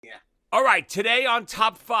Yeah. All right, today on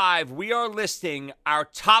Top 5, we are listing our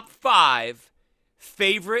top 5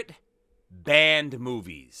 favorite band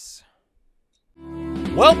movies.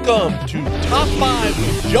 Welcome to Top 5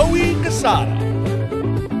 with Joey Casada.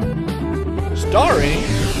 Starring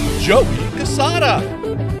Joey Casada.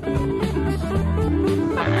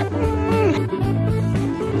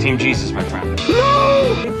 Team Jesus, my friend.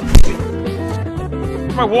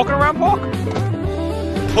 Am I walking around park?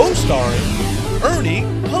 Co-starring Ernie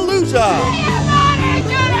Palooza.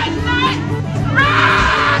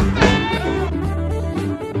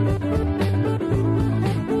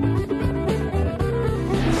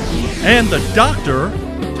 And the Doctor,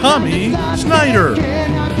 Tommy Snyder.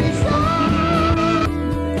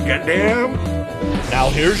 Goddamn. Now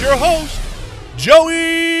here's your host,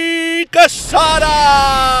 Joey Casada.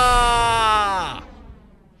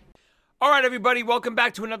 All right, everybody, welcome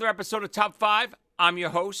back to another episode of Top 5. I'm your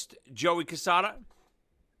host, Joey Casada.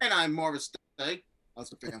 And I'm Morris Day.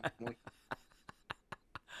 How's the family?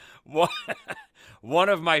 One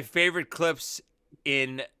of my favorite clips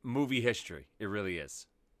in movie history. It really is.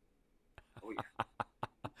 Oh, yeah.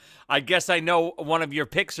 I guess I know one of your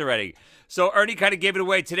picks already. So Ernie kind of gave it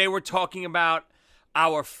away. Today we're talking about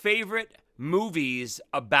our favorite movies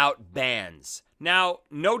about bands. Now,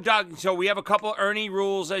 so we have a couple Ernie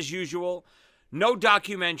rules as usual. No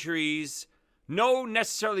documentaries. No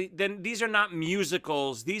necessarily, then these are not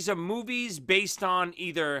musicals. These are movies based on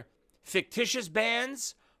either fictitious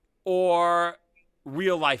bands or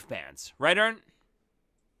real life bands. Right, Ern?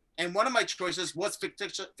 And one of my choices was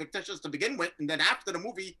fictitious to begin with, and then after the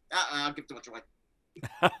movie, I'll give too much away.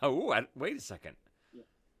 Wait a second.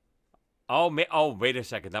 Oh, wait a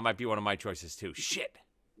second. That might be one of my choices too. Shit.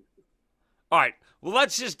 All right. Well,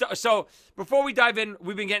 so before we dive in,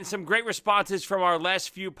 we've been getting some great responses from our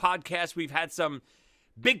last few podcasts. We've had some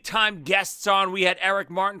big time guests on. We had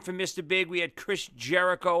Eric Martin from Mr. Big. We had Chris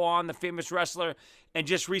Jericho on, the famous wrestler. And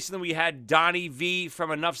just recently we had Donnie V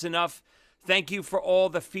from Enough's Enough. Thank you for all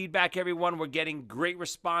the feedback, everyone. We're getting great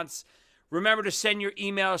response. Remember to send your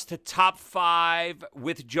emails to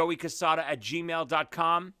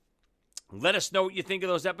top5withjoeycasada@gmail.com. Let us know what you think of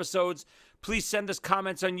those episodes. Please send us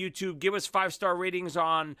comments on YouTube. Give us 5-star ratings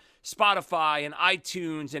on Spotify and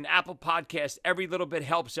iTunes and Apple Podcasts. Every little bit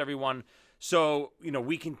helps, everyone. So,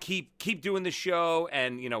 we can keep doing the show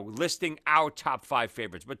and, listing our top 5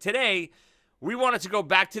 favorites. But today, we wanted to go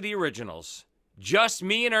back to the originals. Just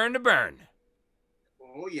me and Ern to Burn.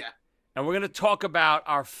 Oh, yeah. And we're going to talk about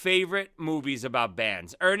our favorite movies about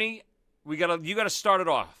bands. Ernie, you got to start it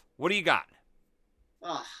off. What do you got?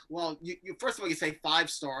 Well, you first of all, you say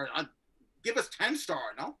 5-star. Give us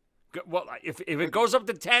 10-star, no? Well, if it goes up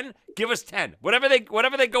to 10, give us 10. Whatever they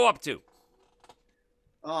go up to.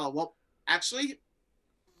 Well, actually,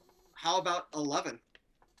 how about 11?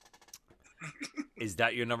 Is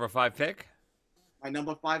that your number 5 pick? My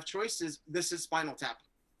number 5 choice is Spinal Tap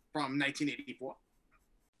from 1984.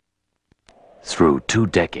 Through 2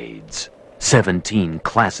 decades, 17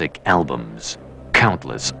 classic albums,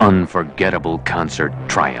 countless unforgettable concert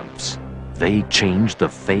triumphs, they changed the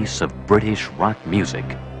face of British rock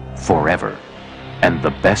music forever. And the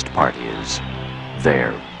best part is,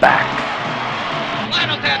 they're back.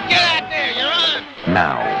 Spinal Tap, get out there, you're on!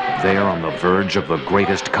 Now, they're on the verge of the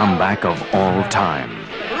greatest comeback of all time.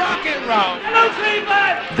 Rock and roll! Hello,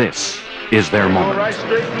 Cleveland! This is their Go moment. right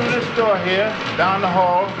straight through this door here, down the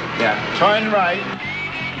hall. Yeah. Turn right.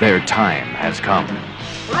 Their time has come.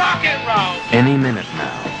 Rock and roll! Any minute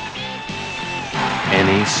now.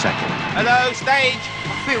 Any second. Hello, stage!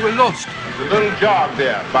 I think we're lost. There's a little jog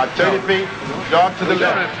there, about 30 feet. Jog to the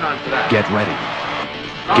left. Get ready.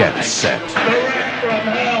 Get set. Direct from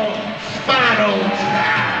hell, Spinal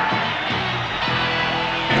Tap.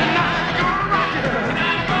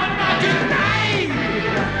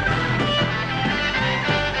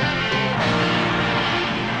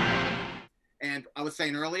 And I was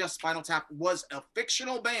saying earlier, Spinal Tap was a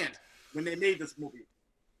fictional band when they made this movie.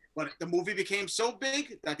 But the movie became so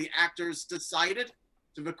big that the actors decided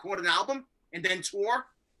to record an album and then tour,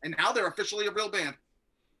 and now they're officially a real band.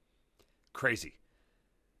 Crazy.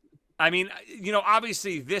 I mean,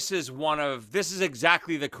 obviously this is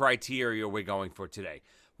exactly the criteria we're going for today.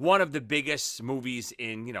 One of the biggest movies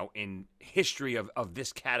in history of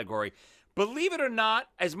this category. Believe it or not,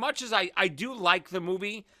 as much as I do like the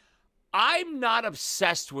movie, I'm not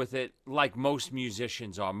obsessed with it like most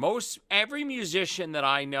musicians are. Every musician that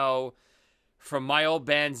I know from my old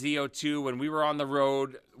band ZO2, when we were on the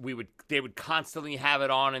road, they would constantly have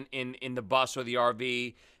it on in the bus or the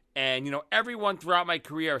RV. And, everyone throughout my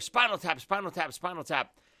career, Spinal Tap, Spinal Tap, Spinal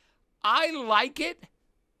Tap. I like it.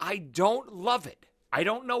 I don't love it. I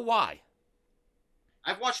don't know why.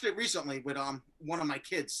 I've watched it recently with one of my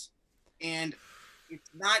kids, and it's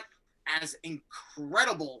not as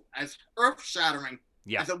incredible, as earth-shattering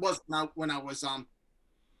as it was when I was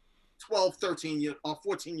 12, 13 or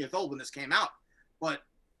 14 years old when this came out. But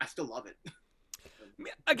I still love it.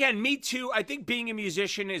 Again, me too. I think being a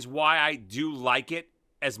musician is why I do like it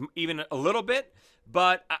as even a little bit,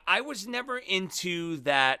 but I was never into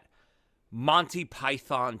that Monty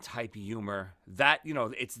Python type humor. That,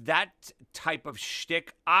 it's that type of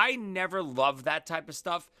shtick. I never loved that type of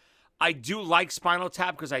stuff. I do like Spinal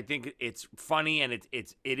Tap because I think it's funny and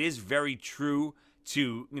it is very true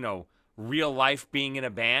to, real life being in a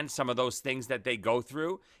band, some of those things that they go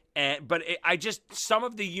through. But some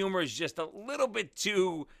of the humor is just a little bit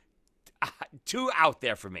too out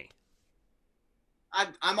there for me.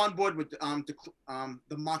 I'm on board with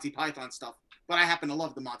the Monty Python stuff, but I happen to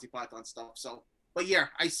love the Monty Python stuff. So, but yeah,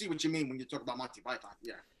 I see what you mean when you talk about Monty Python.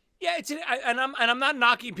 Yeah. Yeah, I'm not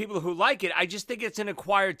knocking people who like it. I just think it's an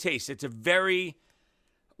acquired taste. It's a very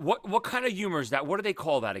what kind of humor is that? What do they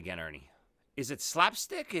call that again, Ernie? Is it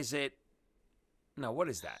slapstick? Is it no? What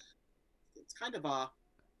is that? It's kind of a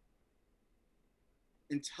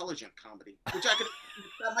intelligent comedy, which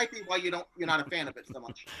that might be why you're not a fan of it so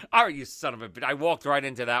much. All right, you son of a bitch! I walked right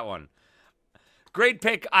into that one. Great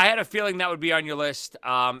pick. I had a feeling that would be on your list.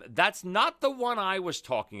 That's not the one I was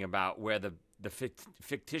talking about, where the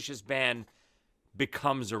fictitious band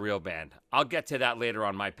becomes a real band. I'll get to that later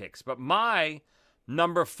on my picks. But my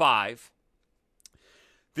number 5,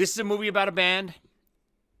 this is a movie about a band,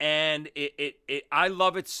 and I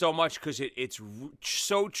love it so much because it's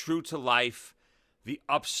so true to life. The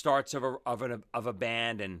upstarts of a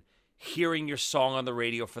band and hearing your song on the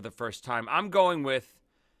radio for the first time. I'm going with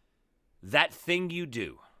That Thing You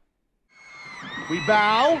Do. We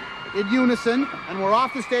bow in unison, and we're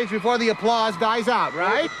off the stage before the applause dies out,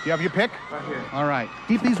 right? You have your pick? Right here. All right.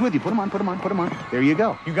 Keep these with you. Put them on. There you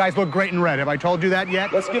go. You guys look great in red. Have I told you that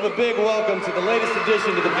yet? Let's give a big welcome to the latest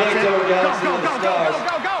addition to the Phantom Galaxy of the Stars.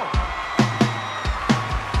 Go!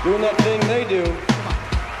 Doing that thing they do.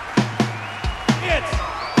 It's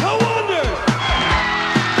The Wonders!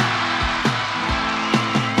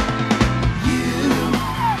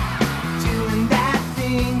 Doing that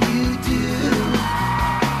thing you do,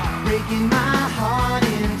 breaking my heart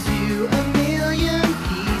into a million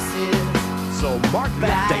pieces. So mark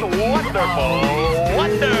that Like date. Wonderful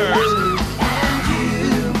Wonders. And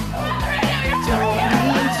you don't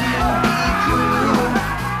mean to be cruel.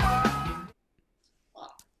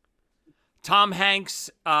 Tom Hanks,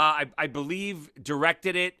 I believe,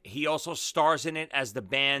 directed it. He also stars in it as the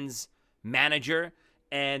band's manager.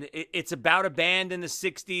 And it's about a band in the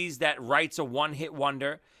 60s that writes a one-hit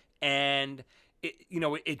wonder. And,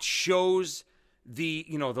 it shows the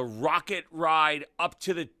rocket ride up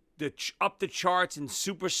to up the charts and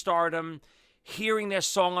superstardom, hearing their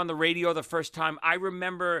song on the radio the first time. I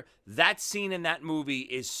remember that scene in that movie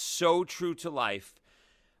is so true to life.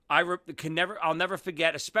 I'll never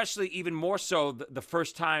forget, especially even more so the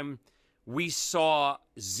first time we saw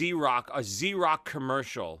Z-Rock, a Z-Rock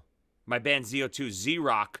commercial, my band ZO2,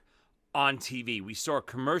 Z-Rock, on TV. We saw a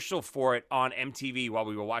commercial for it on MTV while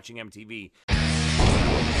we were watching MTV.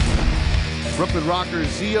 Brooklyn Rockers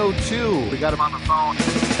ZO2. We got him on the phone.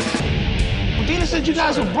 Well, Dina said you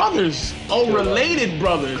guys were brothers. Oh, related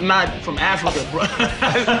brothers. Not from Africa, bro.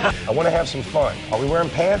 I want to have some fun. Are we wearing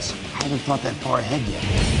pants? I haven't thought that far ahead yet.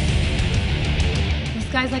 This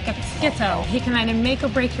guy's like a schizo. He can either make or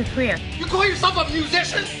break your career. You call yourself a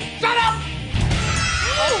musician? Shut up!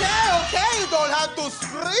 Okay, you don't have to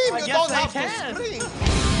scream. You don't have to scream.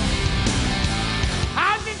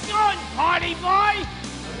 How's it going, party boy?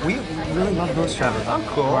 We really love Ghost Traveler. I'm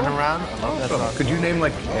cool. Run around. I love that song. Could you name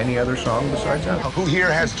any other song besides that? Who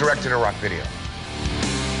here has directed a rock video?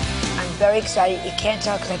 I'm very excited. You can't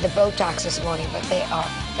tell because I had the Botox this morning, but they are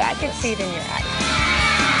fabulous. I can see it in your eyes.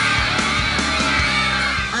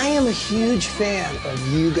 I am a huge fan of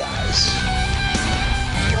you guys.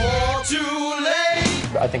 You're too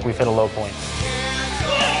late. I think we've hit a low point.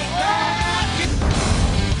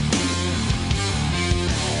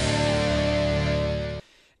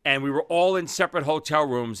 And we were all in separate hotel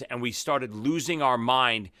rooms, and we started losing our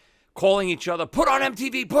mind, calling each other, put on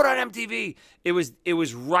MTV, put on MTV. It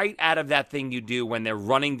was right out of That Thing You Do when they're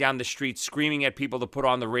running down the street screaming at people to put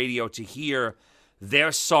on the radio to hear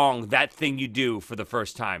their song, That Thing You Do, for the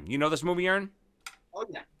first time. You know this movie, Ern? Oh,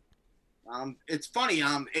 yeah. It's funny.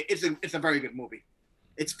 It's a very good movie.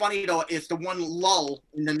 It's funny, though. It's the one lull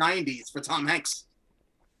in the 90s for Tom Hanks.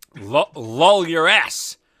 Lull your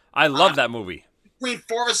ass. I love that movie. between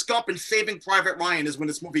Forrest Gump and Saving Private Ryan is when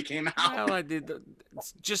this movie came out. Well, it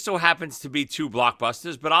just so happens to be two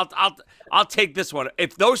blockbusters, but I'll take this one.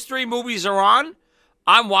 If those three movies are on,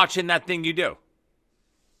 I'm watching That Thing You Do.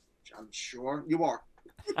 I'm sure you are.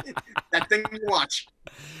 That thing you watch.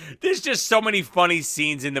 There's just so many funny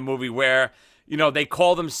scenes in the movie where, you know, they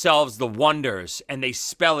call themselves the Wonders and they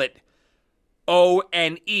spell it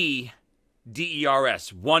Oneders,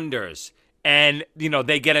 Wonders. And, you know,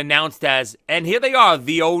 they get announced as, and here they are,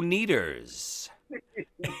 the Oneders.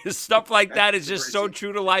 Stuff like that is just so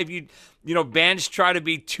true to life. You know, bands try to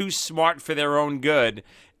be too smart for their own good,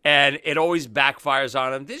 and it always backfires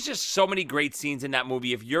on them. There's just so many great scenes in that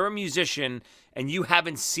movie. If you're a musician and you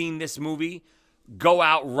haven't seen this movie, go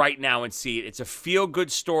out right now and see it. It's a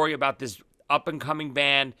feel-good story about this up-and-coming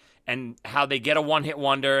band and how they get a one-hit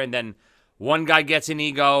wonder, and then one guy gets an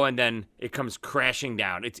ego, and then it comes crashing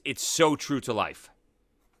down. It's so true to life.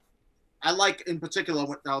 I like, in particular,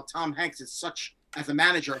 what Tom Hanks is such as a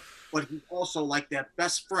manager, but he's also like their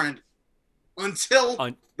best friend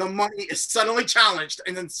until the money is suddenly challenged,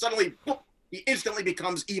 and then suddenly boop, he instantly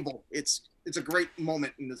becomes evil. It's a great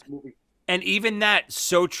moment in this movie. And even that,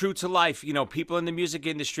 so true to life. You know, people in the music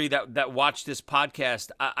industry that watch this podcast,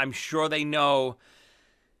 I'm sure they know.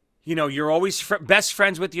 You know, you're always best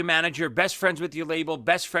friends with your manager, best friends with your label,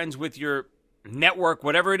 best friends with your network,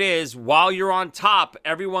 whatever it is. While you're on top,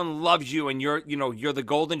 everyone loves you and you're the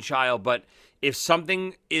golden child. But if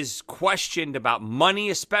something is questioned about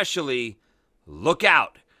money especially, look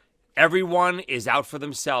out. Everyone is out for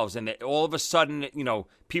themselves. And all of a sudden, you know,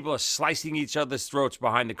 people are slicing each other's throats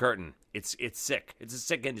behind the curtain. It's sick. It's a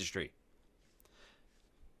sick industry.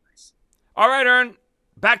 All right, Ern,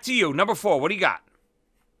 back to you. Number 4, what do you got?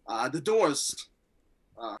 The Doors.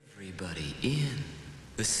 Everybody in.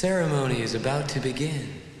 The ceremony is about to begin.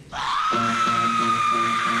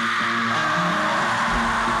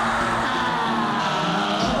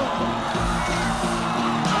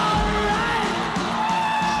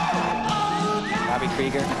 Bobby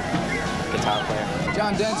Krieger, guitar player.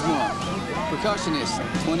 John Densmore, percussionist,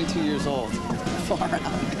 22 years old. Far out,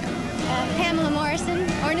 man. Pamela Morrison,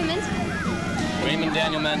 ornament. Raymond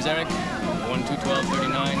Daniel Manzarek,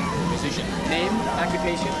 1-2-12-39, musician. Name,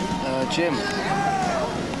 occupation? Jim.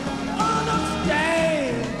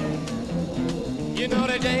 You know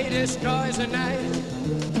the day destroys the night.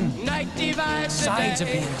 Night divides the day. Sides are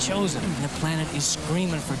being chosen, and the planet is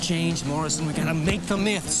screaming for change, Morrison. We gotta make the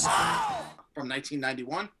myths. From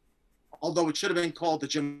 1991, although it should have been called the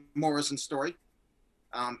Jim Morrison Story.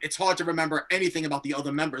 It's hard to remember anything about the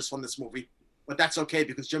other members from this movie, but that's okay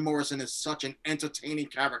because Jim Morrison is such an entertaining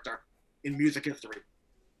character in music history.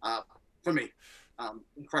 For me,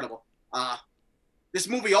 incredible. This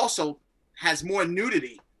movie also has more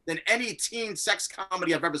nudity than any teen sex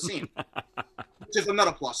comedy I've ever seen, which is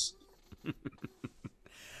another plus.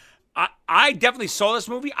 I definitely saw this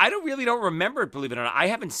movie. I really don't remember it, believe it or not. I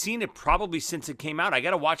haven't seen it probably since it came out. I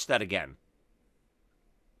got to watch that again.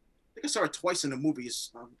 I think I saw it twice in the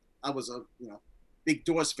movies. I was a big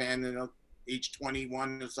Doors fan, age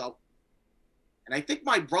 21 or so. And I think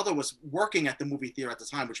my brother was working at the movie theater at the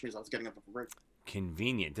time, which means I was getting up for free.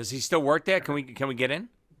 Convenient. Does he still work there? Can we get in?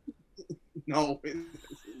 No, it's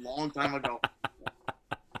a long time ago.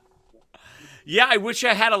 Yeah, I wish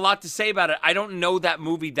I had a lot to say about it. I don't know that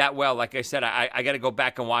movie that well. Like I said, I got to go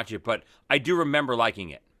back and watch it, but I do remember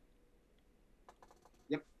liking it.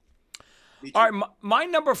 Yep. All right, my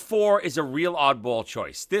number 4 is a real oddball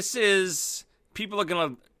choice. This is, people are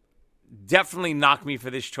going to definitely knock me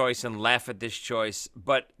for this choice and laugh at this choice,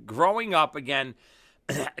 but growing up, again,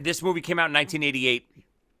 this movie came out in 1988.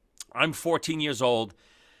 I'm 14 years old.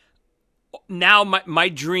 Now my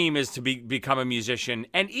dream is to become a musician,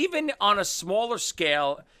 and even on a smaller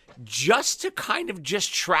scale, just to kind of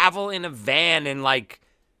just travel in a van and like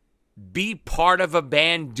be part of a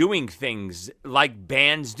band doing things like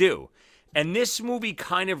bands do. And this movie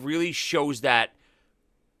kind of really shows that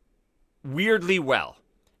weirdly well.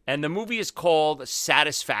 And the movie is called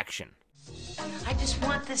Satisfaction. I just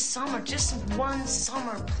want this summer, just one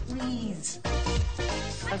summer, please.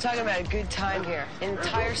 I'm talking about a good time here. An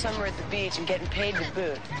entire summer at the beach and getting paid to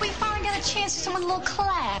boot. We finally got a chance to someone a little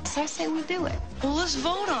class. I say we do it. Well, let's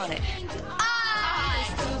vote on it.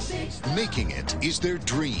 Making it is their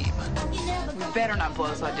dream. We better not blow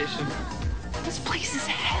this audition. This place is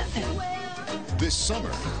heaven. This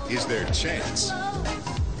summer is their chance.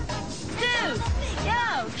 Dude,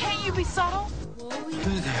 yo, can't you be subtle?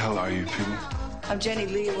 Who the hell are you people? I'm Jenny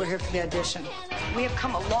Lee. We're here for the audition. We have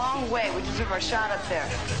come a long way. We deserve our shot up there.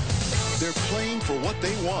 They're playing for what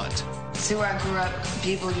they want. See, where I grew up,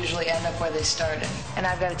 people usually end up where they started. And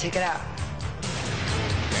I've got to take it out.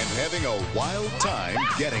 having a wild time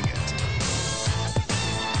getting it.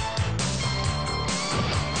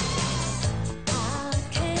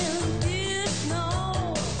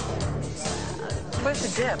 Where's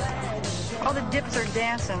the dip? All the dips are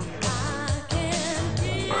dancing.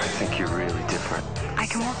 I think you're really different. I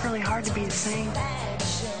can work really hard to be the same.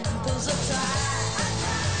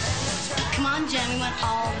 Come on, Jen, we want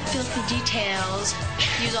all the filthy details.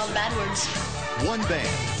 Use all the bad words. One band,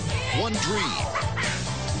 one dream,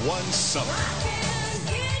 one summer.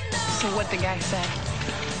 So what'd the guy say?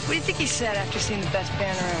 What do you think he said after seeing the best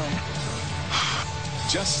band around?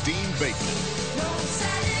 Justine Bateman.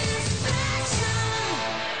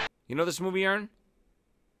 You know this movie, Aaron?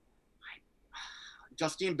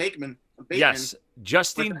 Justine Bateman. Yes,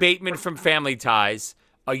 Justine Bateman from Family Ties.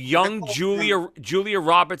 A young Julia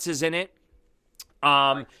Roberts is in it.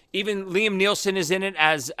 Even Liam Neeson is in it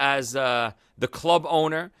as the club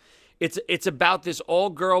owner. It's about this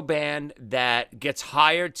all-girl band that gets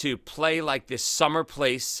hired to play like this summer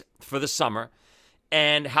place for the summer,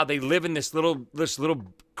 and how they live in this little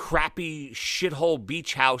crappy shithole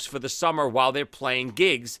beach house for the summer while they're playing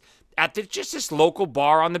gigs at just this local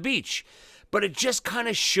bar on the beach. But it just kind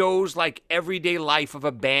of shows like everyday life of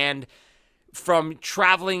a band, from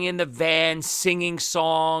traveling in the van, singing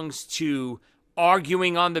songs, to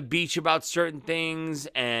arguing on the beach about certain things,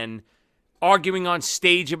 and arguing on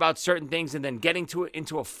stage about certain things, and then getting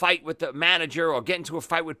into a fight with the manager or getting into a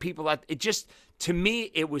fight with people. It just, to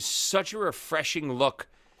me, it was such a refreshing look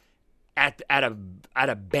at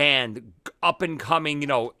a band, up and coming,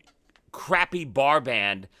 crappy bar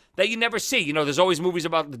band that you never see. There's always movies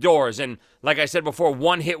about the Doors, and like I said before,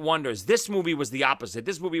 one-hit wonders. This movie was the opposite.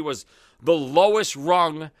 This movie was the lowest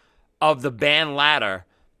rung of the band ladder,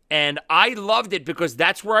 and I loved it because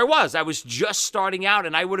that's where I was. I was just starting out,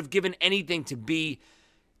 and I would have given anything to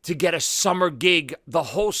get a summer gig the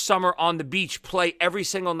whole summer on the beach, play every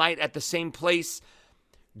single night at the same place,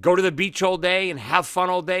 go to the beach all day and have fun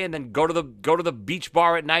all day, and then go to the beach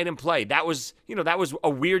bar at night and play. That was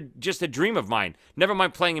just a dream of mine. Never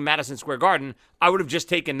mind playing in Madison Square Garden. I would have just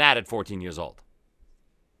taken that at 14 years old.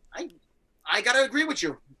 I gotta agree with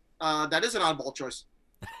you. That is an oddball choice.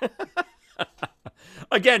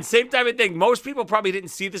 Again, same type of thing. Most people probably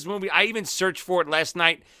didn't see this movie. I even searched for it last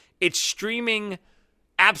night. It's streaming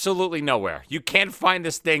absolutely nowhere. You can't find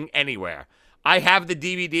this thing anywhere. I have the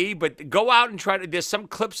DVD, but go out and try to. There's some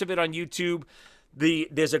clips of it on YouTube.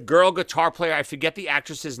 There's a girl guitar player. I forget the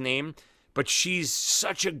actress's name, but she's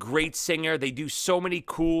such a great singer. They do so many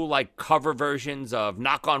cool like cover versions of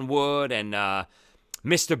Knock on Wood and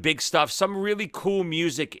Mr. Big Stuff. Some really cool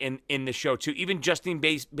music in the show too. Even Justine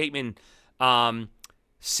Bateman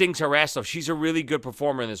sings her ass off. She's a really good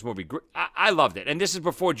performer in this movie. I loved it. And this is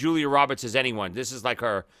before Julia Roberts is anyone. This is like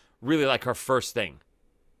her first thing.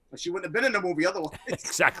 She wouldn't have been in the movie otherwise.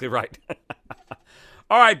 Exactly right.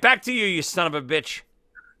 All right, back to you, you son of a bitch.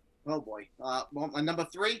 Oh, boy. Well, my number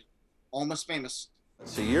 3, Almost Famous.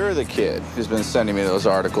 So you're the kid who's been sending me those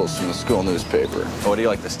articles from the school newspaper. What, do you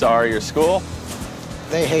like the star of your school?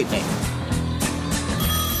 They hate me.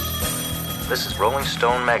 This is Rolling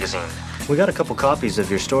Stone magazine. We got a couple copies of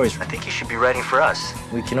your stories. I think you should be writing for us.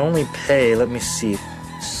 We can only pay, let me see,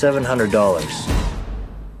 $700.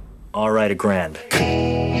 All right, $1,000.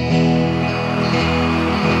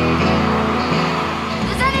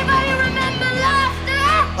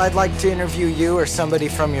 I'd like to interview you or somebody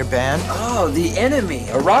from your band. Oh, The Enemy,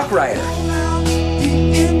 a rock writer.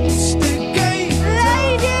 Ladies and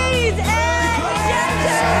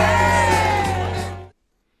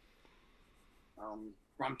gentlemen!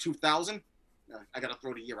 From 2000. I got to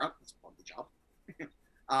throw the year out. That's part of the job.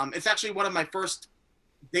 It's actually one of my first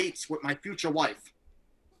dates with my future wife.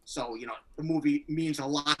 So, the movie means a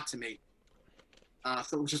lot to me.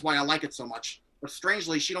 Which is why I like it so much. But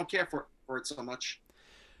strangely, she don't care for it so much.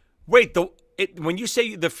 Wait, when you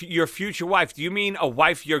say your future wife, do you mean a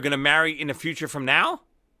wife you're going to marry in the future from now?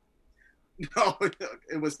 No,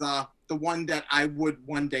 it was the one that I would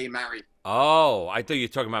one day marry. Oh, I thought you were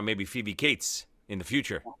talking about maybe Phoebe Cates in the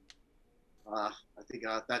future. I think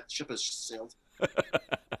that ship has sailed.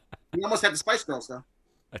 We almost had the Spice Girls, though.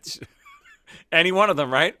 That's any one of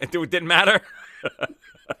them, right? It didn't matter.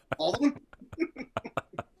 All of them?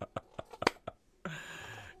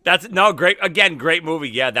 Great. Again, great movie.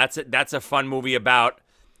 Yeah, that's a fun movie about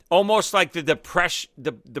almost like the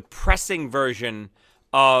depressing version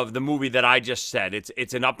of the movie that I just said.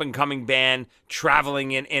 It's an up and coming band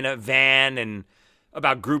traveling in a van and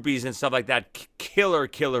about groupies and stuff like that.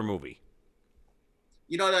 Killer movie.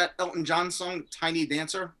 You know that Elton John song "Tiny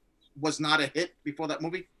Dancer" was not a hit before that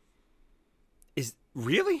movie? Is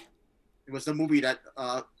really? It was the movie that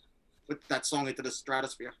with that song into the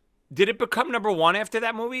stratosphere. Did it become number one after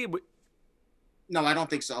that movie? No, I don't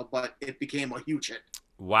think so, but it became a huge hit.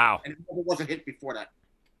 Wow. And it never was a hit before that.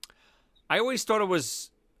 I always thought it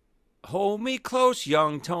was Hold Me Close,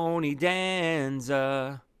 Young Tony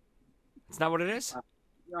Danza. It's not what it is?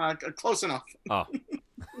 Close enough. Oh.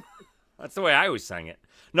 That's the way I always sang it.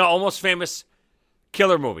 No, Almost Famous,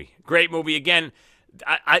 killer movie. Great movie. Again,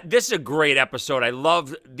 this is a great episode. I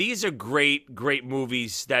love, these are great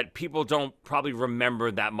movies that people don't probably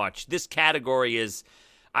remember that much. This category is,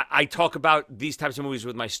 I talk about these types of movies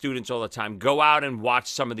with my students all the time. Go out and watch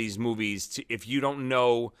some of these movies if you don't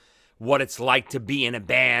know what it's like to be in a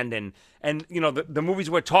band. And you know, the movies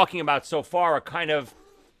we're talking about so far are kind of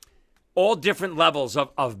all different levels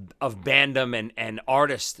of bandom and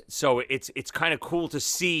artists. So it's kind of cool to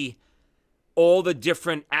see all the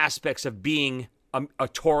different aspects of being a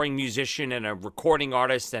touring musician and a recording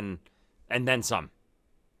artist and then some.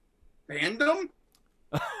 Bandom?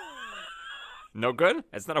 No good?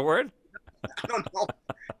 That's not a word? I don't know.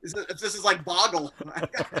 This is like Boggle. I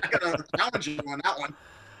gotta challenge you on that one.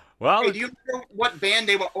 Well, hey, do you know what band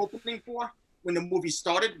they were opening for when the movie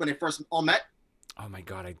started, when they first all met? Oh my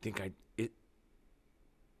God, I think I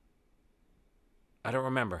don't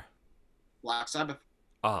remember. Black Sabbath.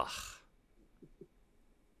 Ugh.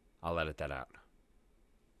 I'll edit that out.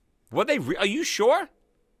 Are you sure?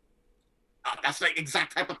 That's the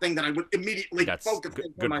exact type of thing that I would immediately focus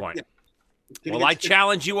on. Good point. Yeah. Well, I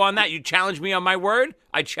challenge you on that. You challenge me on my word.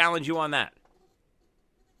 I challenge you on that.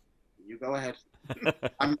 You go ahead.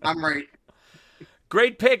 I'm right.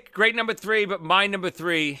 Great pick. Great number 3, but my number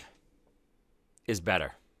 3 is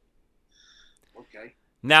better. Okay.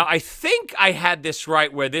 Now, I think I had this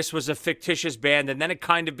right where this was a fictitious band and then it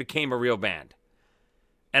kind of became a real band.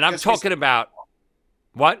 And I'm talking about...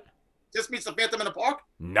 What? Just meets the Phantom in the Park?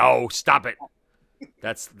 No, stop it.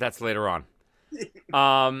 That's later on.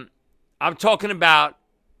 I'm talking about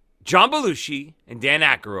John Belushi and Dan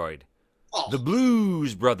Aykroyd, the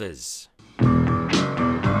Blues Brothers. 2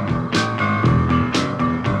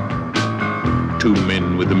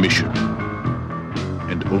 men with a mission,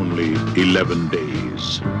 and only 11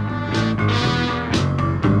 days.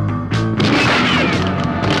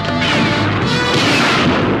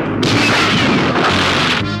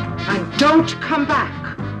 And don't come back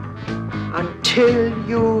until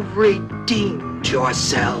you've redeemed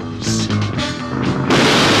yourselves.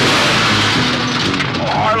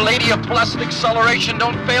 Our Lady of Blessed Acceleration,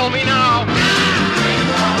 don't fail me now.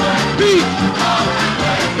 Beat!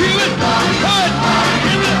 Feel it!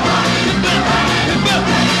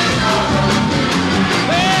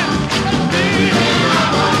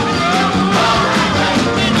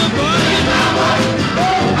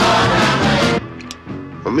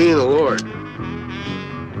 For me and the Lord,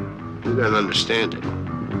 we got an understanding.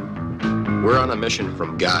 We're on a mission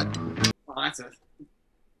from God. Oh,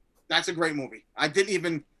 that's a great movie. I didn't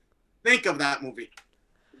even think of that movie.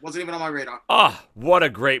 It wasn't even on my radar. Oh, what a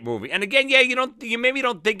great movie. And again, yeah, you maybe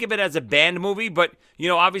don't think of it as a band movie, but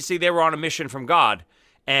obviously they were on a mission from God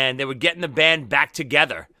and they were getting the band back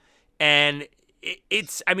together. And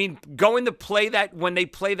going to play that, when they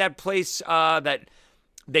play that place that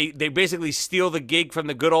they basically steal the gig from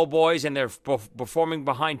the Good Old Boys and they're performing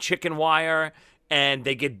behind chicken wire and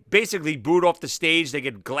they get basically booed off the stage. They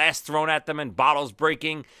get glass thrown at them and bottles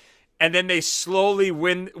breaking. And then they slowly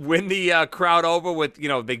win the crowd over with,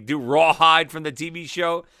 they do Rawhide from the TV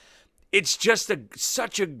show. It's just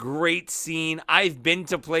such a great scene. I've been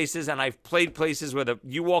to places and I've played places where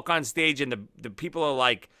you walk on stage and the people are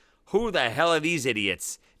like, who the hell are these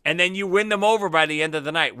idiots? And then you win them over by the end of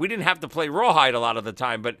the night. We didn't have to play Rawhide a lot of the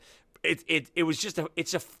time, but it was just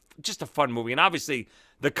a fun movie. And obviously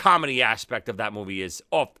the comedy aspect of that movie is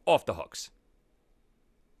off the hooks.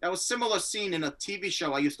 That was a similar scene in a TV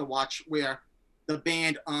show I used to watch where the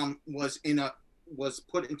band was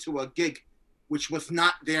put into a gig, which was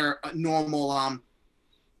not their normal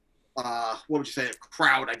what would you say,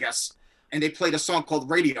 crowd, I guess, and they played a song called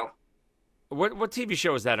Radio. What TV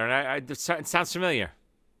show is that? And it sounds familiar.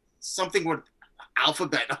 Something with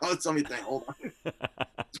alphabet. Something. Hold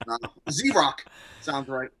on. Z-Rock sounds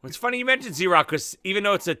right. Well, it's funny you mentioned Z-Rock because even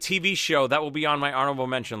though it's a TV show, that will be on my honorable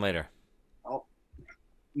mention later.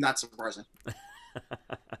 Not surprising.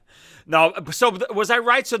 No, so was I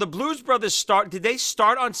right? So the Blues Brothers did they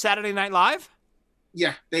start on Saturday Night Live?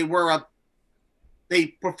 Yeah, they were. They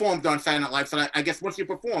performed on Saturday Night Live. So I guess once you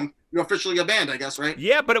perform, you're officially a band, I guess, right?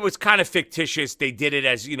 Yeah, but it was kind of fictitious. They did it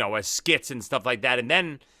as as skits and stuff like that. And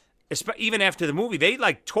then, even after the movie, they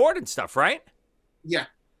toured and stuff, right? Yeah,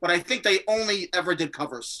 but I think they only ever did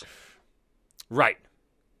covers. Right.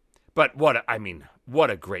 But what What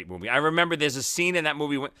a great movie. I remember there's a scene in that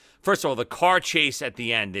movie. First of all, the car chase at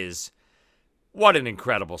the end is, what an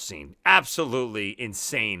incredible scene. Absolutely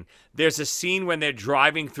insane. There's a scene when they're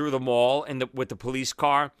driving through the mall with the police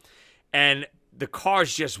car, and the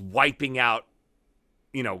car's just wiping out,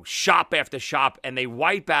 shop after shop, and they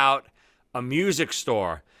wipe out a music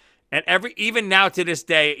store. And even now to this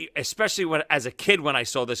day, especially as a kid when I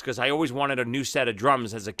saw this, because I always wanted a new set of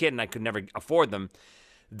drums as a kid and I could never afford them,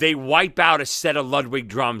 they wipe out a set of Ludwig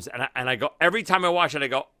drums. And I go, every time I watch it, I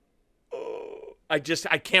go, oh, I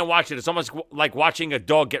can't watch it. It's almost like watching a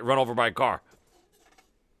dog get run over by a car.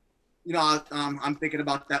 I'm thinking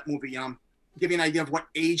about that movie. Give you an idea of what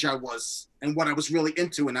age I was and what I was really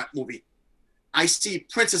into in that movie. I see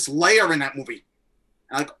Princess Leia in that movie.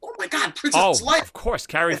 I'm like, oh my God, Princess Leia. Of course,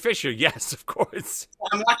 Carrie Fisher. Yes, of course.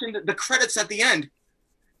 I'm watching the credits at the end,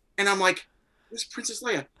 and I'm like, who's Princess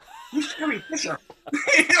Leia? Who's Carrie Fisher?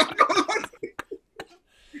 And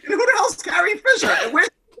who the hell's Carrie Fisher? And where's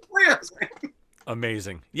Leia?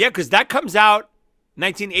 Amazing. Yeah, because that comes out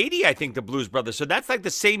 1980, I think, the Blues Brothers. So that's like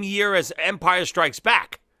the same year as Empire Strikes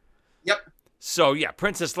Back. Yep. So, yeah,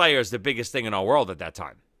 Princess Leia is the biggest thing in our world at that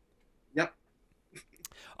time. Yep.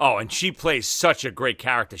 Oh, and she plays such a great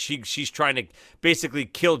character. She's trying to basically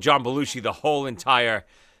kill John Belushi the whole entire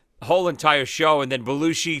show, and then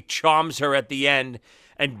Belushi charms her at the end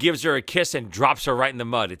and gives her a kiss and drops her right in the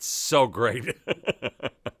mud. It's so great.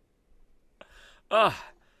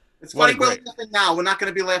 It's funny we're laughing now. We're not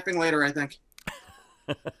going to be laughing later, I think.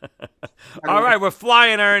 All right, we're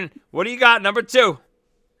flying, Ern. What do you got, number 2?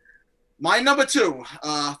 My number 2,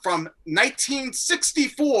 from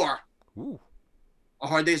 1964. Ooh. A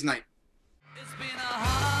Hard Day's Night. It's been a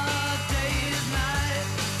hard day's night,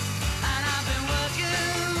 and I've been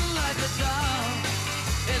working like a dog.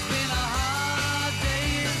 It's been a hard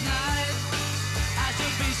day's night. I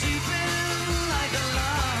should be sleeping like a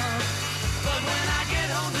log. But when I get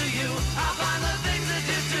home to you, I find the things that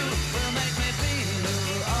you do will make me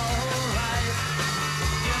feel alright.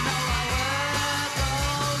 You know I work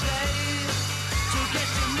all day to get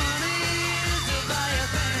your money to buy a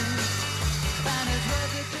thing.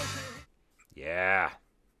 Yeah.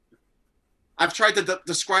 I've tried to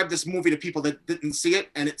describe this movie to people that didn't see it,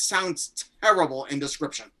 and it sounds terrible in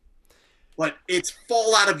description. But it's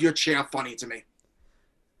fall out of your chair funny to me.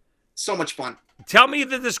 So much fun. Tell me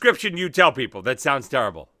the description you tell people. That sounds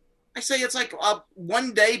terrible. I say it's like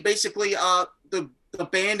one day, basically, the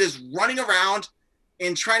band is running around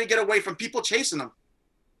and trying to get away from people chasing them.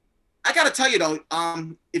 I got to tell you, though,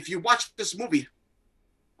 if you watch this movie,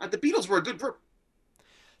 the Beatles were a good group.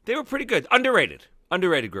 They were pretty good.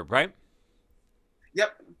 Underrated group, right?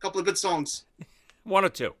 Yep, a couple of good songs. 1 or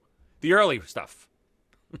 2. The early stuff.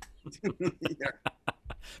 Yeah.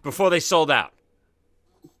 Before they sold out.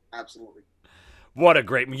 Absolutely. What a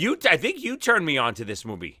great movie. I think you turned me on to this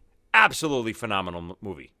movie. Absolutely phenomenal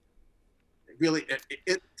movie. Really,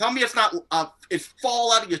 tell me it's not, it's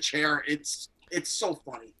fall out of your chair. It's so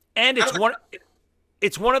funny. And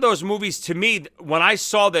it's one of those movies, to me, when I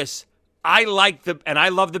saw this, I love the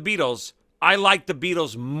Beatles. I like the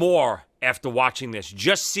Beatles more after watching this.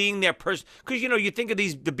 Just seeing their person, because you think of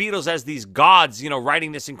the Beatles as these gods,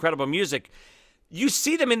 writing this incredible music. You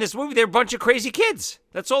see them in this movie; they're a bunch of crazy kids.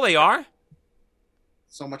 That's all they are.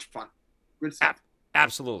 So much fun. Good stuff.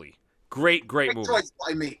 Absolutely, great movie. Choice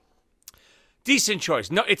by me. Decent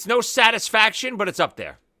choice. No, it's no Satisfaction, but it's up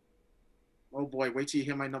there. Oh boy, wait till you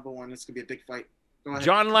hear my number 1. It's gonna be a big fight. Go ahead.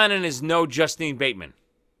 John Lennon is no Justine Bateman.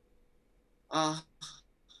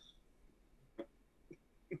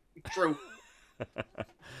 True.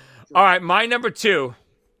 All right, my number 2.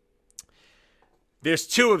 There's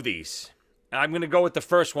 2 of these. And I'm going to go with the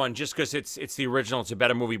first one just because it's the original. It's a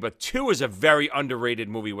better movie. But 2 is a very underrated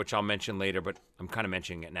movie, which I'll mention later, but I'm kind of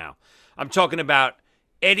mentioning it now. I'm talking about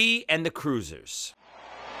Eddie and the Cruisers.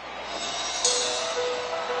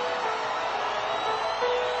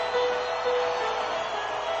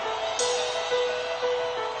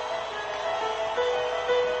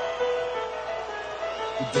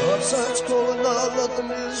 The dark side's calling out, nothing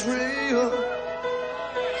is real.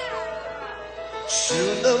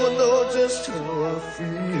 She'll never know just how I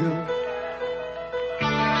feel.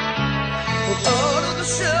 But out of the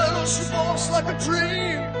shadow, she walks like a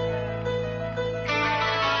dream.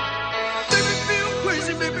 Make me feel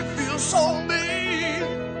crazy, make me feel so mean.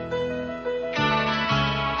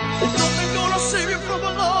 Ain't nothing gonna save you from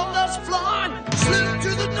a love that's blind. Slip to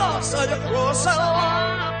the dark side, across that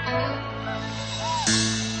line.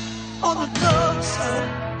 On the dark side,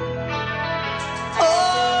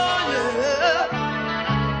 oh yeah.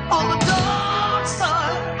 On the dark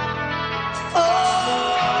side, oh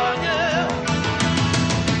yeah.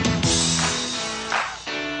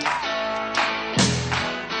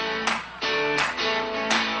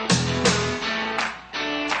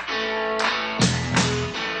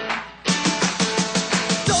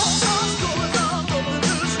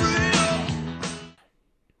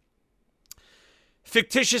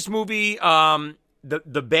 fictitious movie.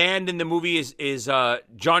 The band in the movie is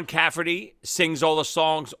John Cafferty sings all the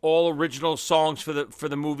songs, all original songs for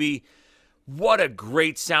the movie. What a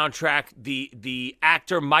great soundtrack. The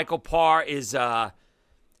actor Michael Parr is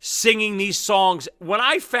singing these songs. When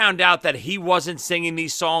I found out that he wasn't singing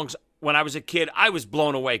these songs when I was a kid, I was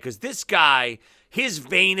blown away because this guy, his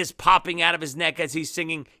vein is popping out of his neck as he's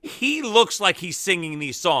singing. He looks like he's singing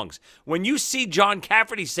these songs. When you see John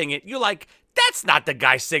Cafferty sing it, you're like, that's not the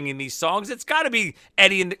guy singing these songs. It's got to be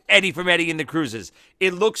Eddie from Eddie and the Cruisers.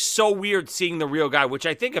 It looks so weird seeing the real guy, which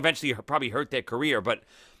I think eventually probably hurt their career. But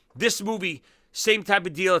this movie, same type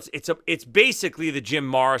of deal. It's basically the Jim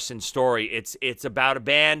Morrison story. It's about a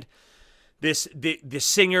band. The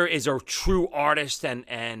singer is a true artist,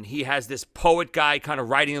 and he has this poet guy kind of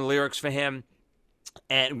writing the lyrics for him.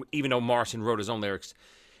 And even though Morrison wrote his own lyrics.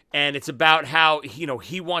 And it's about how,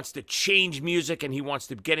 he wants to change music and he wants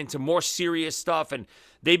to get into more serious stuff. And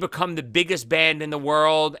they become the biggest band in the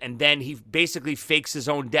world. And then he basically fakes his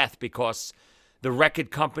own death because the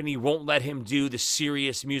record company won't let him do the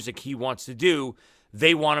serious music he wants to do.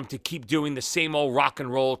 They want him to keep doing the same old rock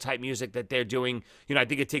and roll type music that they're doing. I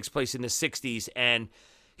think it takes place in the 60s. And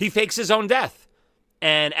he fakes his own death.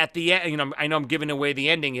 And at the end, I know I'm giving away the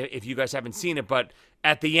ending if you guys haven't seen it. But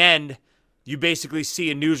at the end, you basically see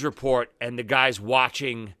a news report and the guy's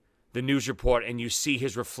watching the news report and you see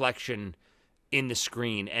his reflection in the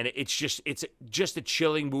screen. And it's just a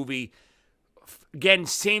chilling movie. Again,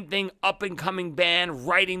 same thing, up and coming band,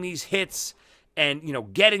 writing these hits and,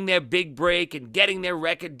 getting their big break and getting their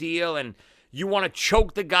record deal. And you want to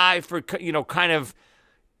choke the guy for, kind of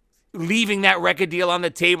leaving that record deal on the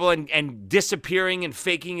table and disappearing and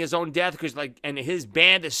faking his own death and his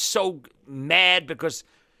band is so mad because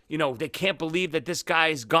they can't believe that this guy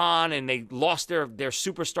is gone and they lost their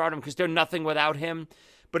superstardom because they're nothing without him.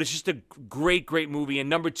 But it's just a great, great movie. And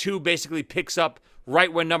number 2 basically picks up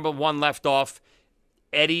right where number 1 left off.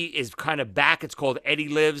 Eddie is kind of back. It's called Eddie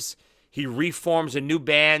Lives. He reforms a new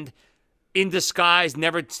band in disguise,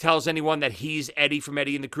 never tells anyone that he's Eddie from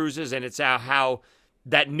Eddie and the Cruisers. And it's how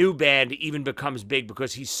that new band even becomes big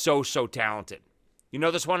because he's so, so talented. You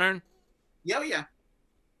know this one, Ern? Yeah.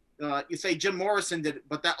 You say Jim Morrison did it,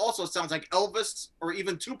 but that also sounds like Elvis or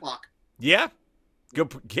even Tupac. Yeah, good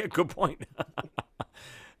point.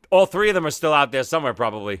 All 3 of them are still out there somewhere,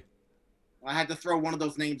 probably. I had to throw one of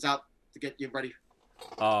those names out to get you ready.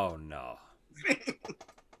 Oh, no.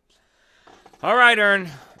 All right, Ern.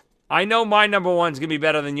 I know my number 1's going to be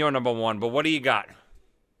better than your number 1, but what do you got?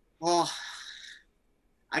 Well,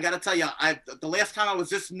 I got to tell you, the last time I was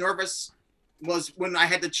this nervous was when I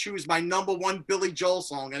had to choose my number 1 Billy Joel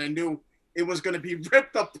song, and I knew it was going to be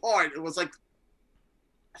ripped apart. It was like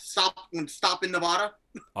Stop in Nevada.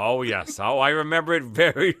 Oh, yes. Oh, I remember it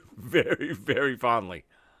very, very, very fondly.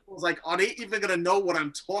 I was like, are they even going to know what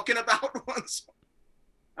I'm talking about?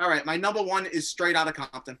 All right, my number 1 is Straight Outta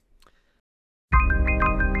Compton.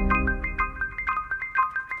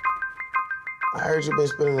 I heard you've been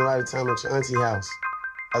spending a lot of time at your auntie house.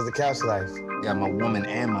 How's the couch life? Got my woman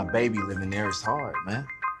and my baby living there. It's hard, man.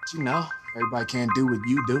 But you know, everybody can't do what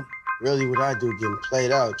you do. Really, what I do getting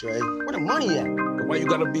played out, Dre. Where the money at? Why you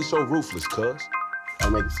gotta be so ruthless, cuz?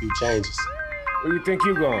 I'll make a few changes. Where you think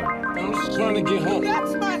you going? I'm just trying to get home.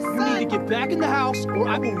 That's my son. You need to get back in the house or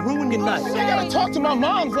I will ruin your night. You gotta talk to my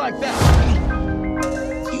moms like that.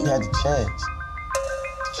 You had the chance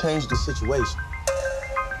to change the situation.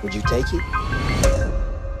 Would you take it?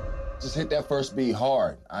 Just hit that first beat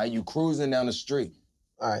hard. All right, you cruising down the street.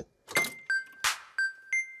 All right.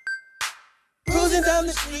 Cruising down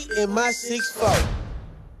the street in my 6'4".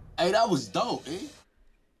 Hey, that was dope, eh?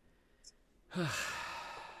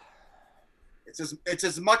 It's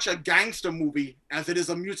as much a gangster movie as it is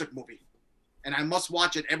a music movie. And I must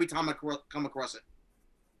watch it every time I come across it.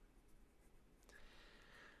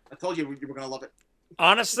 I told you you were going to love it.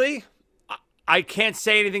 Honestly, I can't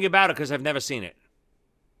say anything about it because I've never seen it.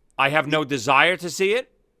 I have no desire to see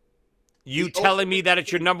it. You telling me that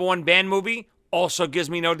it's your number 1 band movie also gives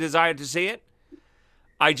me no desire to see it.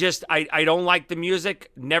 I don't like the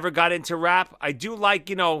music. Never got into rap. I do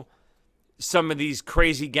like, some of these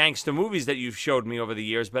crazy gangster movies that you've showed me over the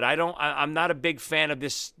years, but I'm not a big fan of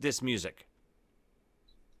this music.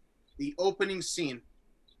 The opening scene,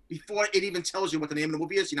 before it even tells you what the name of the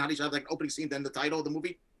movie is, you know how you have like an opening scene, then the title of the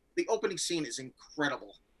movie? The opening scene is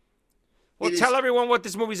incredible. Well, tell everyone what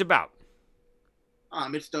this movie's about.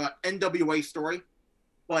 It's the NWA story,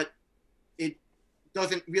 but it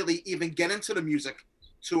doesn't really even get into the music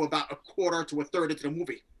to about a quarter to a third into the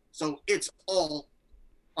movie. So it's all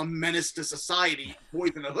a menace to society,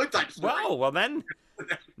 Boys in the Hood type story. Well then,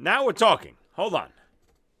 now we're talking. Hold on.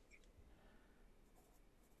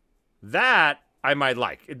 That I might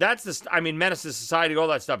like. That's the. I mean, Menace to Society, all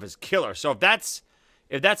that stuff is killer. So if that's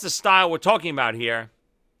the style we're talking about here,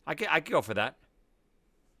 I could go for that.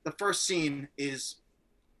 The first scene is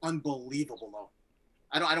unbelievable, though.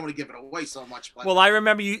 I don't want to give it away so much. But Well, I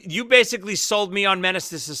remember you basically sold me on Menace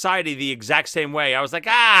to Society the exact same way. I was like,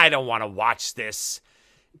 I don't want to watch this.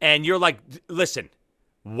 And you're like, listen,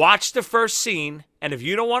 watch the first scene, and if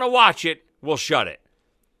you don't want to watch it, we'll shut it.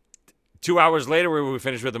 2 hours later, we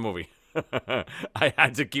finished with the movie. I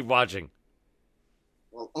had to keep watching.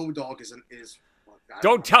 Well, O-Dog is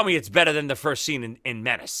Don't tell me it's better than the first scene in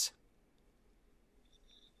Menace.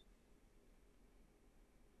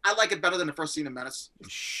 I like it better than the first scene in Menace.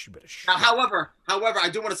 Better Now, however, I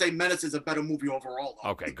do want to say Menace is a better movie overall, though.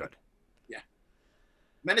 Okay, good. Yeah.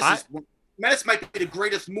 Menace might be the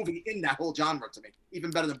greatest movie in that whole genre to me. Even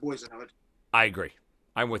better than Boys in the Hood. I agree.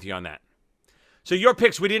 I'm with you on that. So your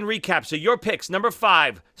picks, we didn't recap. So your picks, number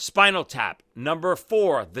 5, Spinal Tap. Number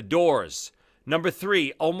 4, The Doors. Number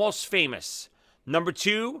 3, Almost Famous. Number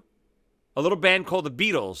 2, a little band called The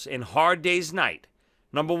Beatles in Hard Day's Night.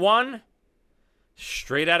 Number 1,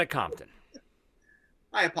 Straight Outta Compton.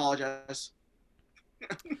 I apologize.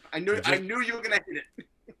 I knew you were gonna hit it.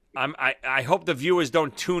 I hope the viewers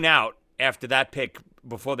don't tune out after that pick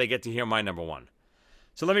before they get to hear my number 1.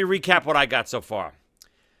 So let me recap what I got so far.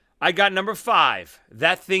 I got number 5,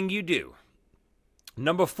 That Thing You Do.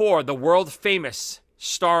 Number 4, the world famous,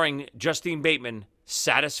 starring Justine Bateman,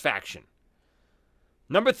 Satisfaction.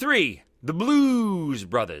 Number 3, The Blues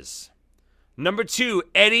Brothers. Number 2,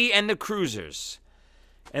 Eddie and the Cruisers.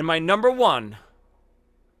 And my number 1,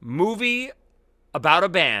 movie about a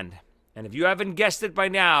band. And if you haven't guessed it by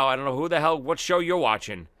now, I don't know what show you're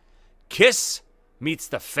watching. Kiss meets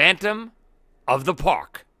the Phantom of the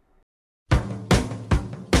Park.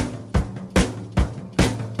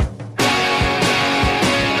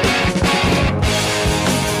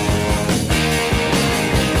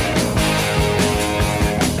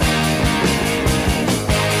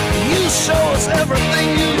 Show us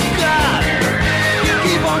everything you've got. You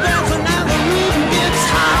keep on dancing and the rhythm gets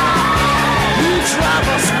hot. You drive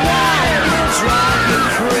us wild, you drive me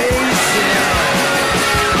crazy.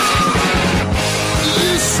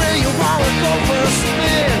 You say you want to go for a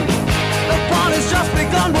spin. The party's just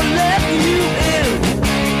begun, we're letting you in.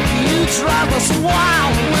 You drive us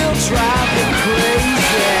wild, we'll drive you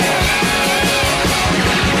crazy.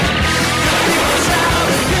 Keep on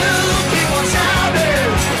shouting, you keep on shouting.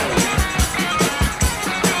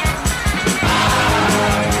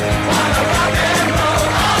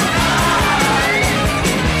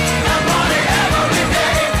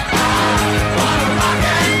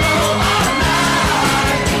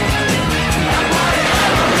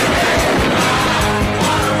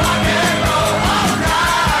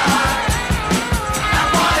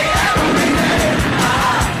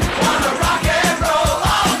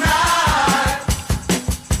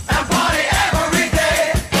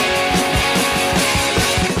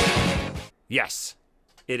 Yes,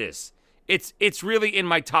 it is. It's really in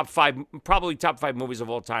my top 5, probably top 5 movies of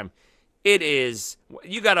all time. It is.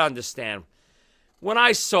 You got to understand. When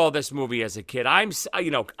I saw this movie as a kid, I'm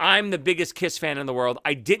the biggest Kiss fan in the world.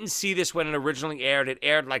 I didn't see this when it originally aired. It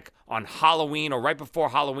aired like on Halloween or right before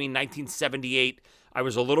Halloween, 1978. I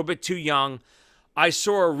was a little bit too young. I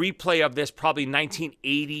saw a replay of this probably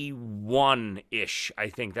 1981-ish. I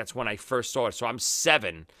think that's when I first saw it. So I'm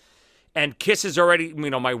 7. And Kiss is already,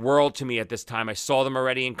 my world to me at this time. I saw them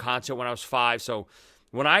already in concert when I was 5. So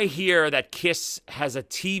when I hear that Kiss has a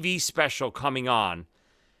TV special coming on,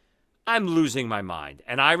 I'm losing my mind.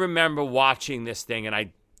 And I remember watching this thing, and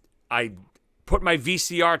I put my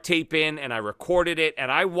VCR tape in, and I recorded it,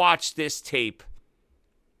 and I watched this tape,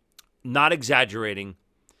 not exaggerating,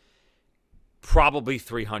 probably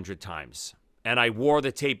 300 times. And I wore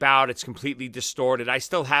the tape out. It's completely distorted. I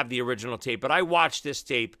still have the original tape, but I watched this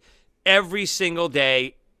tape every single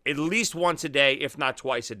day, at least once a day, if not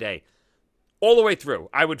twice a day, all the way through.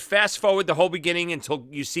 I would fast forward the whole beginning until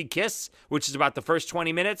you see Kiss, which is about the first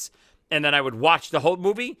 20 minutes, and then I would watch the whole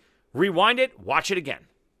movie, rewind it, watch it again.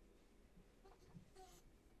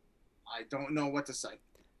 I don't know what to say.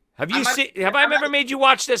 Have I ever made you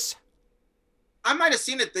watch this? I might have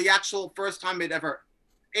seen it the actual first time it ever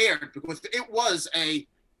aired, because it was a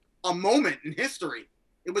moment in history.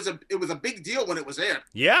 It was a big deal when it was aired.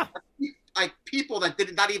 Yeah. Like people that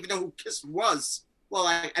did not even know who Kiss was. Well,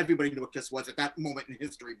 everybody knew what Kiss was at that moment in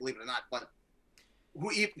history, believe it or not. But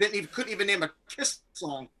who couldn't even name a Kiss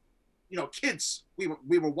song. Kids,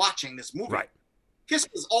 we were watching this movie. Right. Kiss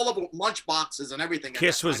was all over lunch boxes and everything.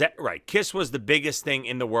 Kiss was right. Kiss was the biggest thing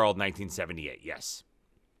in the world, 1978. Yes.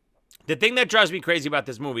 The thing that drives me crazy about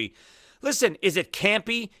this movie, listen, is it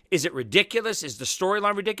campy? Is it ridiculous? Is the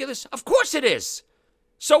storyline ridiculous? Of course it is.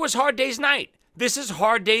 So is Hard Day's Night. This is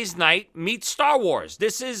Hard Day's Night meets Star Wars.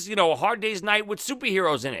 This is, a Hard Day's Night with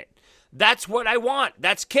superheroes in it. That's what I want.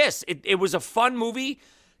 That's Kiss. It was a fun movie.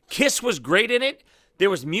 Kiss was great in it. There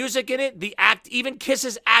was music in it. Even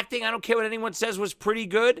Kiss's acting, I don't care what anyone says, was pretty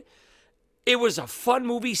good. It was a fun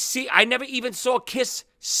movie. See, I never even saw Kiss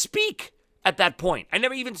speak at that point. I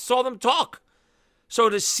never even saw them talk. So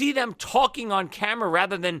to see them talking on camera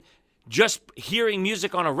rather than just hearing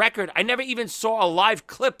music on a record, I never even saw a live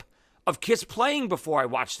clip of Kiss playing before I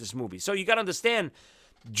watched this movie. So you got to understand,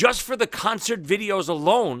 just for the concert videos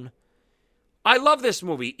alone, I love this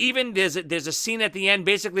movie. Even there's a scene at the end.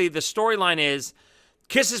 Basically, the storyline is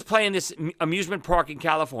Kiss is playing this amusement park in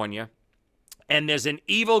California, and there's an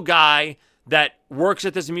evil guy that works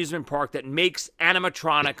at this amusement park that makes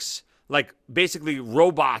animatronics, like basically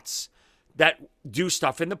robots that do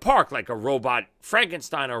stuff in the park, like a robot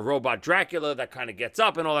Frankenstein or a robot Dracula that kind of gets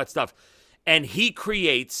up and all that stuff. And he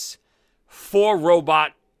creates 4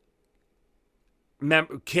 robot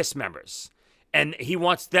Kiss members. And he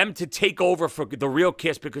wants them to take over for the real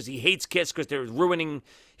Kiss because he hates Kiss because they're ruining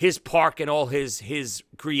his park and all his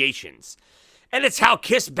creations. And it's how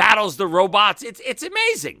Kiss battles the robots. It's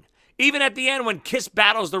amazing. Even at the end when Kiss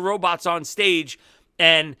battles the robots on stage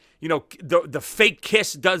and, the fake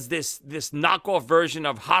Kiss does this knockoff version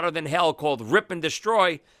of Hotter Than Hell called Rip and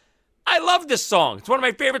Destroy. I love this song. It's one of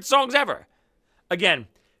my favorite songs ever. Again,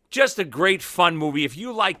 just a great fun movie. If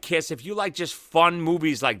you like Kiss, if you like just fun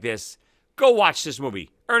movies like this, go watch this movie.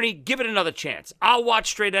 Ernie, give it another chance. I'll watch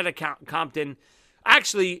Straight Outta Compton.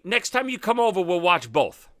 Actually, next time you come over, we'll watch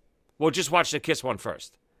both. We'll just watch the Kiss one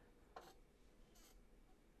first.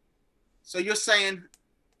 So you're saying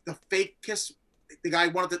the fake Kiss, the guy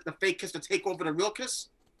wanted the fake Kiss to take over the real Kiss?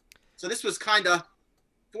 So this was kind of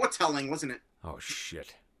foretelling, wasn't it? Oh,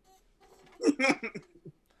 shit.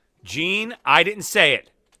 Gene, I didn't say it.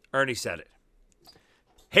 Ernie said it.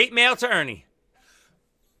 Hate mail to Ernie.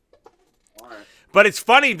 But it's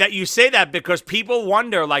funny that you say that because people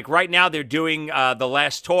wonder, like right now they're doing the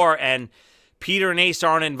last tour and Peter and Ace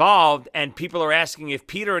aren't involved, and people are asking if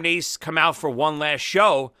Peter and Ace come out for one last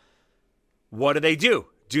show, what do?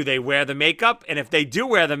 Do they wear the makeup? And if they do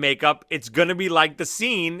wear the makeup, it's going to be like the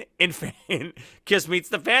scene in Kiss Meets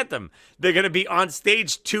the Phantom. They're going to be on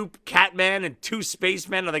stage, 2 Catmen and 2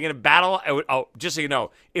 Spacemen. Are they going to battle? Just so you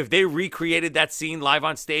know, if they recreated that scene live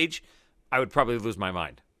on stage, I would probably lose my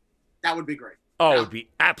mind. That would be great. Oh, it would be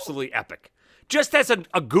absolutely epic. Just as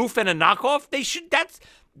a goof and a knockoff, they should.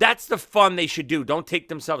 That's the fun they should do. Don't take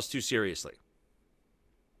themselves too seriously.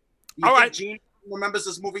 All right, Gene remembers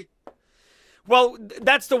this movie? Well,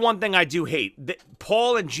 that's the one thing I do hate.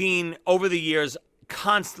 Paul and Gene, over the years,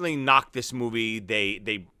 constantly knocked this movie.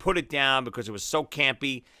 They put it down because it was so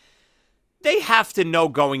campy. They have to know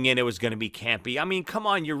going in it was going to be campy. I mean, come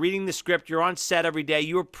on, you're reading the script, you're on set every day,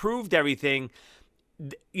 you approved everything.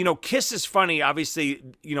 Kiss is funny. Obviously,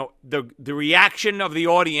 the reaction of the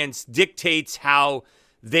audience dictates how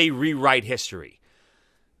they rewrite history.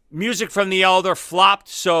 Music from The Elder flopped,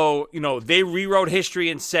 so, they rewrote history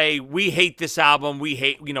and say, we hate this album, we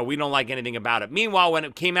don't like anything about it. Meanwhile, when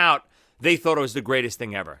it came out, they thought it was the greatest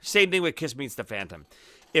thing ever. Same thing with Kiss Meets the Phantom.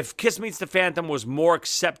 If Kiss Meets the Phantom was more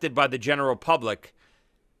accepted by the general public,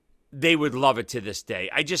 they would love it to this day.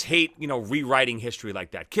 I just hate, rewriting history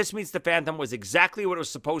like that. Kiss Meets the Phantom was exactly what it was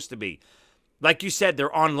supposed to be. Like you said,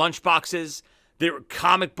 they're on lunchboxes. Their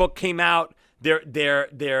comic book came out.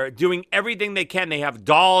 They're doing everything they can. They have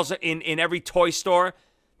dolls in every toy store.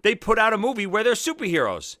 They put out a movie where they're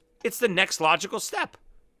superheroes. It's the next logical step.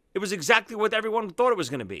 It was exactly what everyone thought it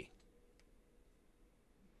was going to be.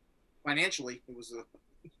 Financially, it was a...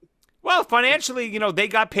 Well, financially, they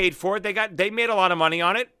got paid for it. They made a lot of money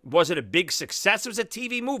on it. Was it a big success? It was a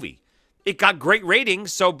TV movie. It got great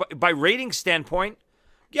ratings. So by rating standpoint,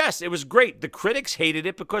 yes, it was great. The critics hated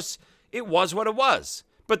it because it was what it was.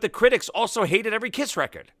 But the critics also hated every Kiss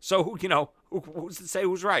record. So, who's to say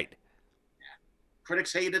who's right? Yeah.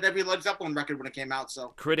 Critics hated every Led Zeppelin record when it came out.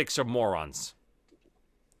 So critics are morons.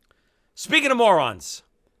 Speaking of morons,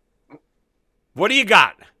 what do you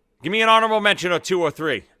got? Give me an honorable mention or 2 or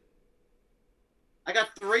 3. I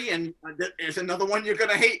got 3, and there's another one you're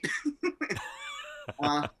going to hate.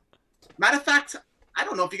 Matter of fact, I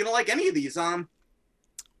don't know if you're going to like any of these. 8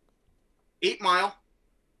 Mile.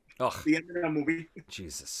 Ugh. The end of that movie.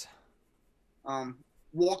 Jesus.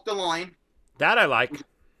 Walk the Line. That I like.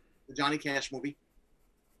 The Johnny Cash movie.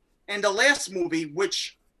 And the last movie,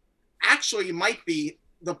 which actually might be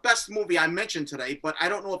the best movie I mentioned today, but I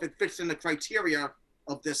don't know if it fits in the criteria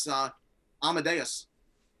of this Amadeus.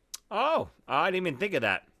 Oh, I didn't even think of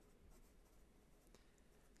that.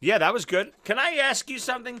 Yeah, that was good. Can I ask you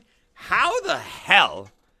something? How the hell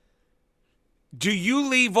do you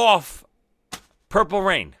leave off Purple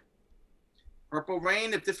Rain? Purple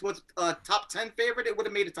Rain, if this was a top 10 favorite, it would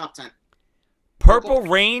have made a top 10. Purple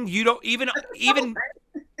Rain, you don't even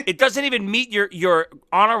it doesn't even meet your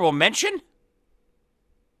honorable mention?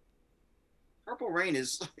 Purple Rain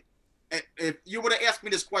is, if you would have asked me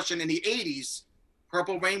this question in the 80s,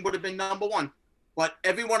 Purple Rain would have been number one. But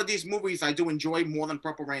every one of these movies I do enjoy more than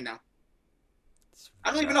Purple Rain now.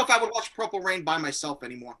 I don't even know if I would watch Purple Rain by myself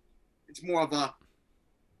anymore. It's more of a,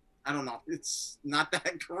 I don't know. It's not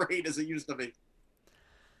that great as it used to be.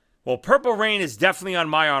 Well, Purple Rain is definitely on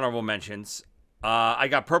my honorable mentions. I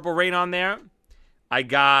got Purple Rain on there. I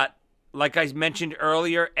got, like I mentioned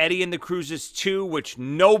earlier, Eddie and the Cruisers 2, which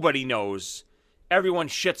nobody knows. Everyone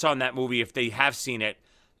shits on that movie if they have seen it.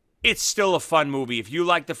 It's still a fun movie. If you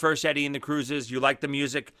like the first Eddie and the Cruisers, you like the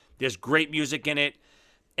music, there's great music in it.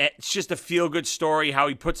 It's just a feel-good story, how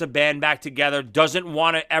he puts a band back together, doesn't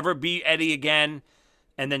want to ever be Eddie again,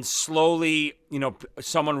 and then slowly,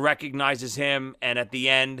 someone recognizes him, and at the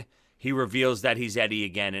end, he reveals that he's Eddie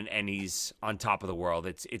again, and he's on top of the world.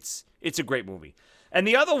 It's a great movie. And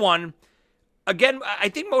the other one, again, I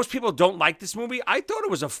think most people don't like this movie. I thought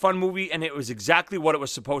it was a fun movie, and it was exactly what it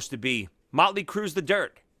was supposed to be. Motley Crue's The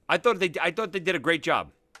Dirt. I thought they did a great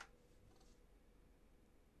job.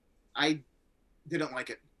 I didn't like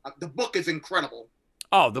it. The book is incredible.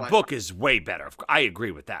 Oh, the book is way better. I agree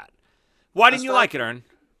with that. Why didn't you like it, Ern?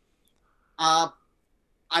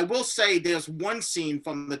 I will say there's one scene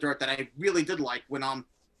from The Dirt that I really did like when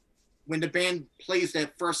the band plays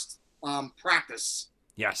their first practice.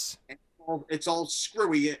 Yes. And it's all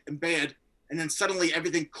screwy and bad, and then suddenly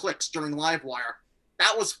everything clicks during Livewire.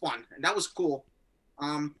 That was fun, and that was cool.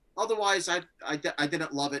 Otherwise, I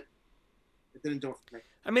didn't love it. It didn't do it for me.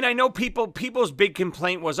 I mean, I know people's big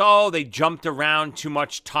complaint was, oh, they jumped around too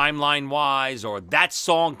much timeline-wise, or that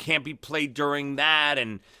song can't be played during that,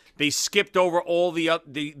 and they skipped over all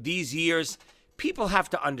these years. People have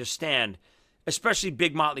to understand, especially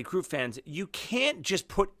big Motley Crue fans, you can't just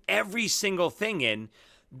put every single thing in.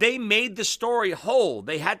 They made the story whole.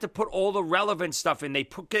 They had to put all the relevant stuff in. They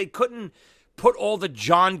couldn't put all the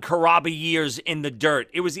John Corabi years in The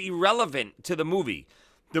Dirt. It was irrelevant to the movie.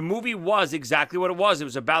 The movie was exactly what it was. It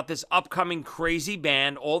was about this upcoming crazy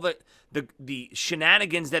band, all the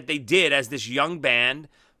shenanigans that they did as this young band,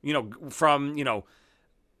 from,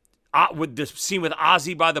 with the scene with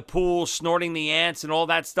Ozzy by the pool, snorting the ants and all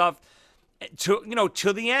that stuff,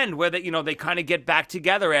 to the end where they kind of get back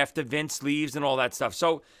together after Vince leaves and all that stuff.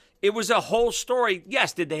 So it was a whole story.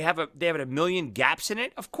 Yes, did they have a million gaps in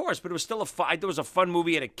it? Of course, but it was still it was a fun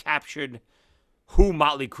movie, and it captured who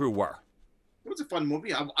Motley Crue were. It was a fun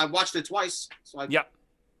movie. I watched it twice. So yep.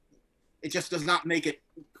 It just does not make it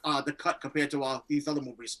the cut compared to these other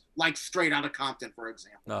movies, like Straight Outta Compton, for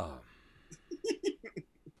example. Oh.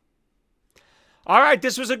 All right,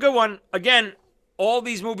 this was a good one. Again, all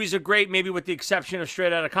these movies are great, maybe with the exception of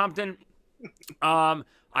Straight Outta Compton. I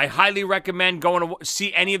highly recommend going to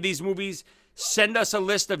see any of these movies. Send us a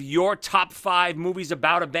list of your top 5 movies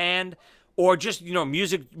about a band, or just,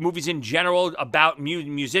 music movies in general about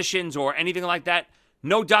musicians or anything like that.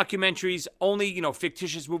 No documentaries, only,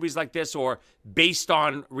 fictitious movies like this or based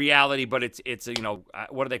on reality, but it's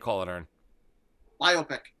what do they call it, Ern?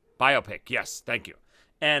 Biopic, yes, thank you.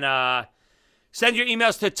 And send your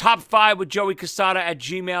emails to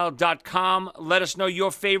top5withjoeycasada@gmail.com. Let us know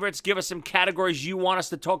your favorites. Give us some categories you want us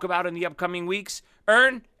to talk about in the upcoming weeks.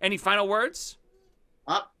 Ern, any final words?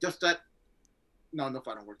 Just that. No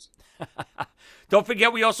final words. Don't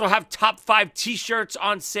forget, we also have top 5 t-shirts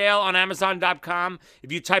on sale on Amazon.com.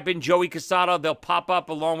 If you type in Joey Casada, they'll pop up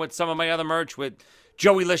along with some of my other merch with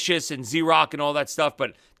Joeylicious and Z-Rock and all that stuff.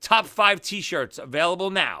 But top 5 t-shirts available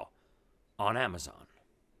now on Amazon.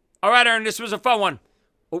 All right, Ern, this was a fun one.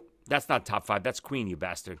 Oh, that's not top 5. That's Queen, you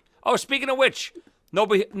bastard. Oh, speaking of which, no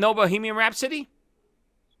Bohemian Rhapsody?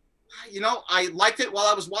 I liked it while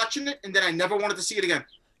I was watching it, and then I never wanted to see it again.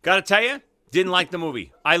 Gotta tell you, didn't like the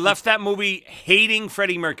movie. I left that movie hating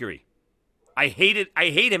Freddie Mercury. I hate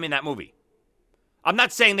him in that movie. I'm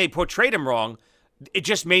not saying they portrayed him wrong. It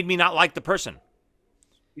just made me not like the person.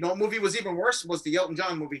 You know what movie was even worse? Was the Elton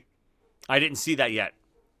John movie. I didn't see that yet.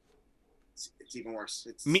 It's even worse.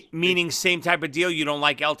 Meaning same type of deal? You don't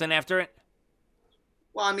like Elton after it?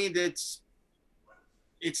 Well, I mean, it's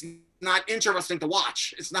not interesting to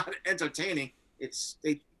watch. It's not entertaining.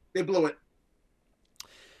 They blew it.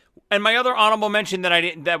 And my other honorable mention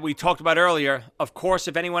that we talked about earlier, of course,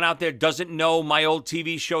 if anyone out there doesn't know my old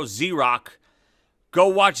TV show Z-Rock, go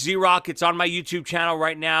watch Z-Rock. It's on my YouTube channel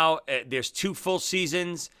right now. There's 2 full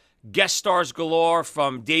seasons. Guest stars galore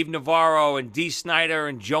from Dave Navarro and Dee Snider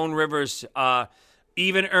and Joan Rivers.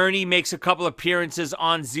 Even Ernie makes a couple appearances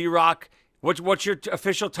on Z-Rock. What's your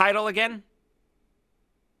official title again?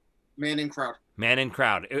 Man in Crowd. Man in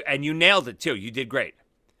Crowd. And you nailed it, too. You did great.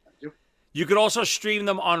 Thank you. You could also stream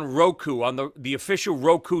them on Roku, on the official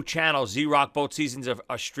Roku channel. Z-Rock, both seasons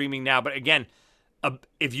are streaming now. But again,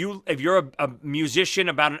 if you're a musician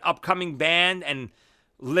about an upcoming band and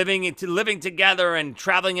living together and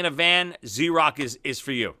traveling in a van, Z-Rock is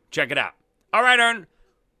for you. Check it out. All right, Ern.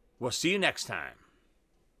 We'll see you next time.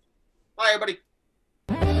 Bye, everybody.